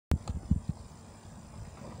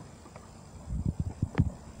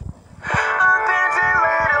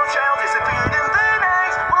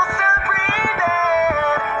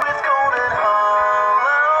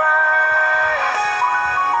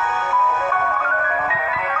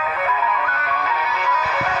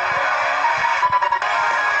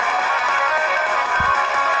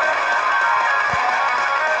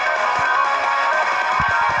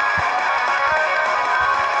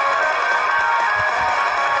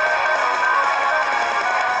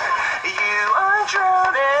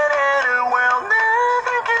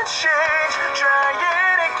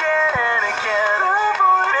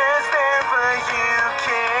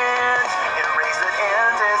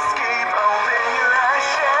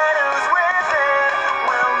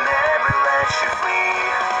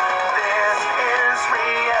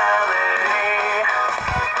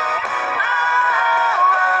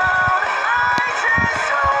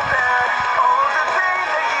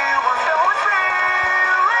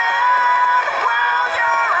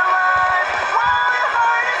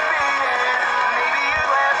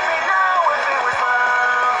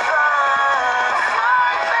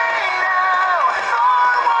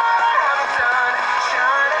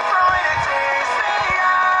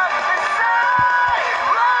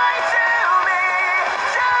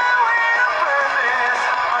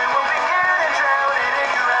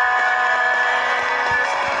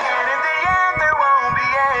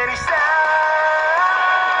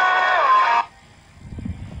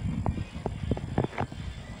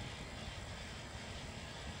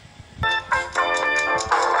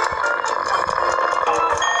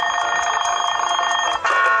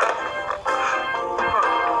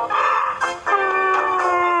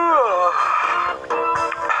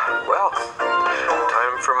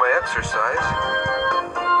exercise.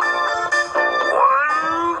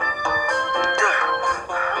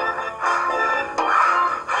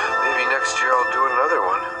 Maybe next year I'll do another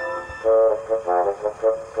one.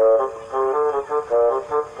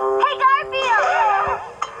 Hey, Garfield!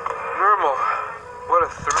 Normal. What a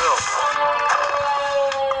thrill.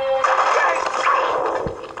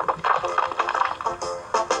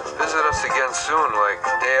 Visit us again soon, like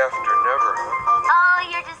day after never, huh? Oh,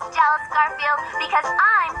 you're just jealous, Garfield, because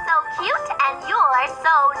I'm so cute and you're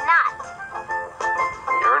so not.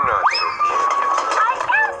 You're not so cute. I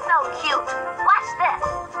am so cute. Watch this.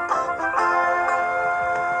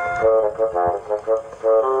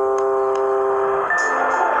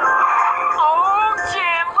 Oh,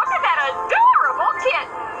 Jim, look at that adorable kitten.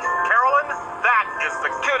 Carolyn, that is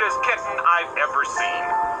the cutest kitten I've ever seen.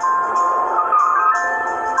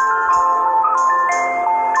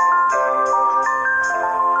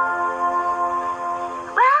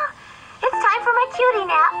 Well, it's time for my cutie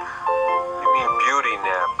nap. You mean beauty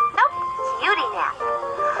nap. Nope, cutie nap.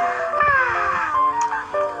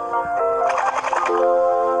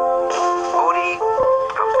 Odie,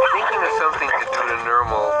 I'm thinking of something to do to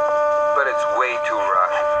Normal, but it's way too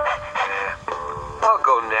rough. I'll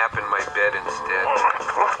go nap in my bed instead.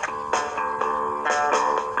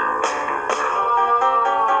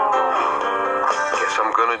 Guess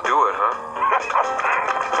I'm gonna do it, huh?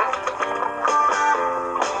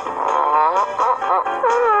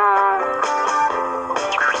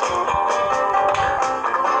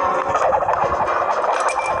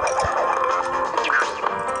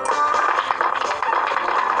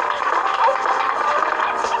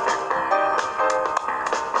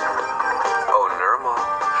 Oh, Normal,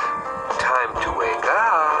 time to wake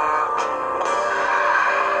up.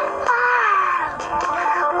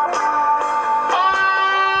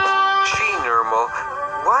 Gee, Normal,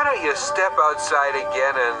 why don't you step outside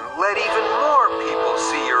again and let even more people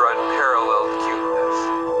see your unparalleled cuteness?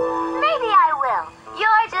 Maybe I will.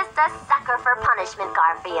 You're just a sucker for punishment,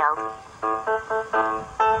 Garfield.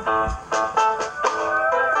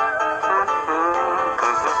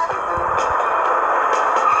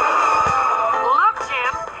 Look,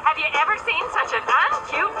 Jim, have you ever seen such an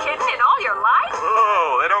uncute kitten in all your life?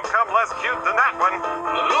 Oh, they don't come less cute than that one.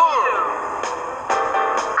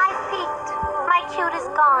 I peeked. My cute is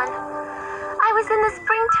gone. I was in the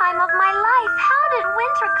springtime of my life. How did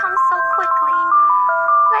winter come so quickly?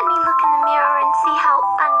 Let me look in the mirror and see how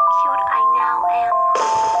uncute I now am.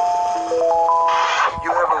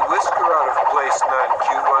 You have a whisker out of place,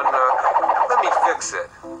 non-cute one. Let me fix it.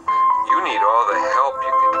 You need all the help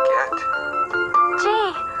you can get.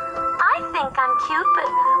 Gee, I think I'm cute,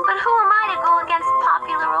 but who am I to go against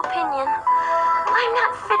popular opinion? I'm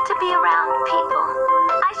not fit to be around people.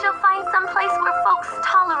 I shall find some place where folks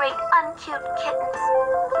tolerate uncute kittens.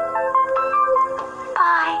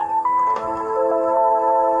 Bye.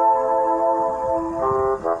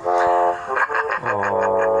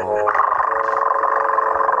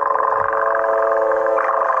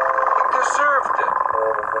 You deserved it.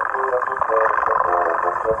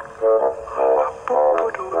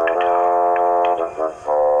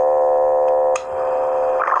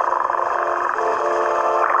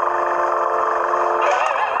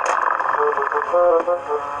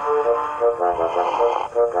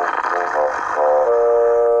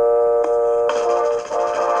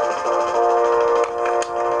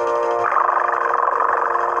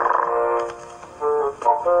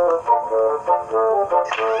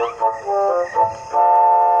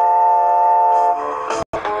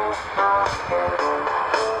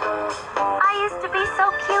 I used to be so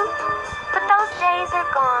cute, but those days are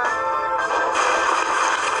gone.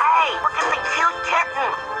 Hey, look at the cute kitten.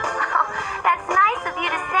 Oh, that's nice of you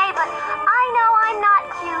to say, but I know I'm not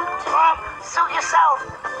cute. Suit yourself.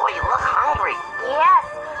 Boy, you look hungry. Yes.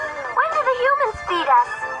 When do the humans feed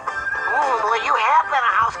us? Well, you have been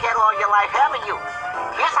a house cat all your life, haven't you?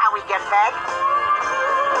 Here's how we get fed.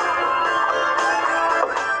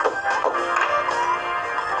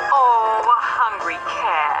 Oh, a hungry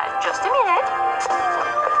cat. Just a minute.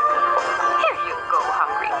 Here you go,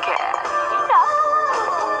 hungry cat. Eat up.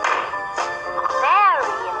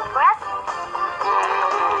 Very impressive.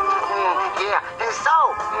 Yeah, and so,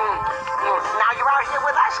 now you're out here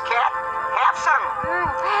with us, cat. Have some.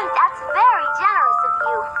 That's very generous of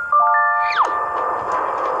you.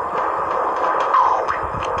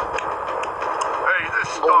 Hey, this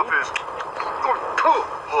stuff is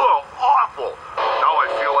awful. Now I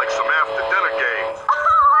feel like some after-dinner games.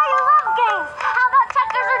 Oh, I love games. How about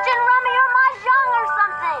checkers or gin rummy or mahjong or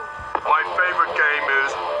something? My favorite game is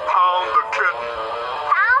Pound the Kitten.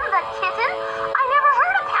 Pound the kitten? I never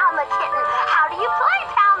heard of Pound the kitten. How do you play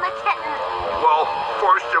Pound the kitten?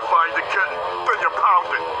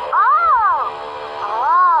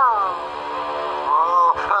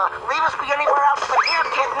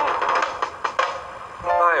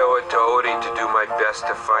 best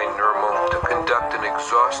to find Nermal to conduct an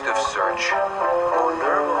exhaustive search. Oh,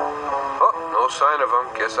 Nermal. Oh, no sign of him.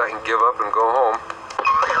 Guess I can give up and go home.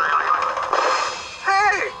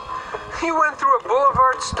 Hey! He went through a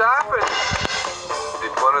boulevard stop and...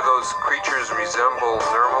 Did one of those creatures resemble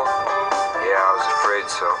Nermal? Yeah, I was afraid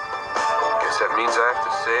so. Guess that means I have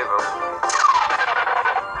to save him.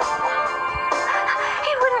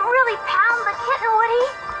 He wouldn't really pound the kitten, would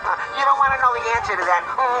he? You don't want to know the answer to that.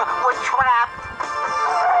 We're trapped.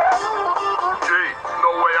 Gee,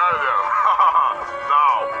 no way out of there.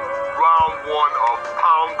 Now, round one of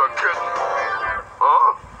Pound the Kitten.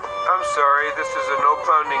 Huh? I'm sorry, this is a no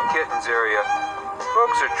pounding kittens area.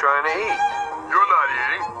 Folks are trying to eat. You're not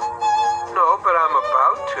eating. No, but I'm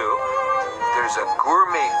about to. There's a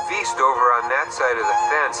gourmet feast over on that side of the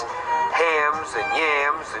fence. Hams and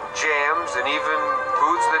yams and jams and even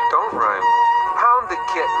foods that don't rhyme. Pound the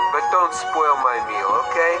kitten, but don't spoil my meal,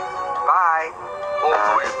 okay? Bye. Oh,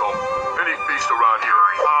 please don't. Any feast around here,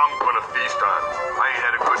 I'm gonna feast on. I ain't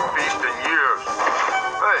had a good feast in years.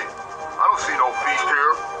 Hey, I don't see no feast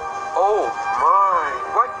here. Oh my,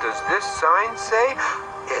 what does this sign say?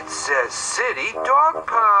 It says City Dog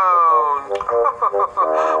Pound.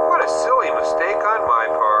 What a silly mistake on my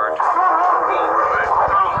part. Whoa, hey,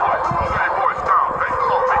 down, boys. Hey, boys, down. Hey,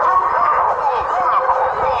 come on, hey. Whoa, stop.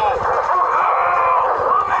 Whoa.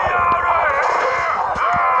 Let me out of here.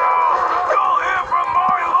 Help! You'll hear from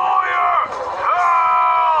my lawyer.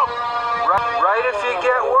 Help! Right if you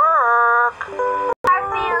get work.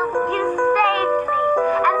 Garfield, you saved me.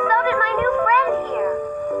 And so did my new friend here.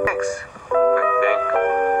 Thanks, I think.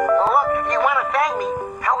 Look, you want to thank me?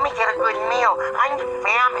 Help me get a good meal. I'm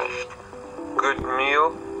famished. Good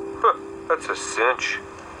meal? Huh, that's a cinch.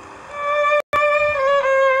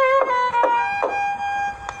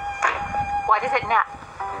 What is it now?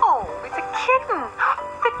 Oh, it's a kitten.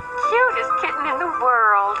 The cutest kitten in the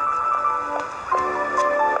world.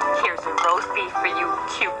 Here's a roast beef for you,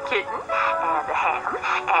 cute kitten, and a ham,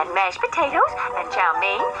 and mashed potatoes, and chow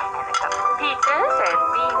mein, and a couple of pizzas, and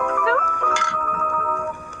bean soup.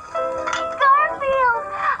 Garfield,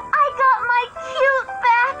 I got my cute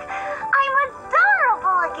back. I'm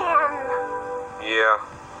adorable again. Yeah.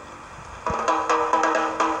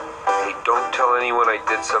 Hey, don't tell anyone I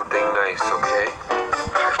did something nice, okay?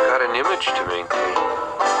 I've got an image to maintain.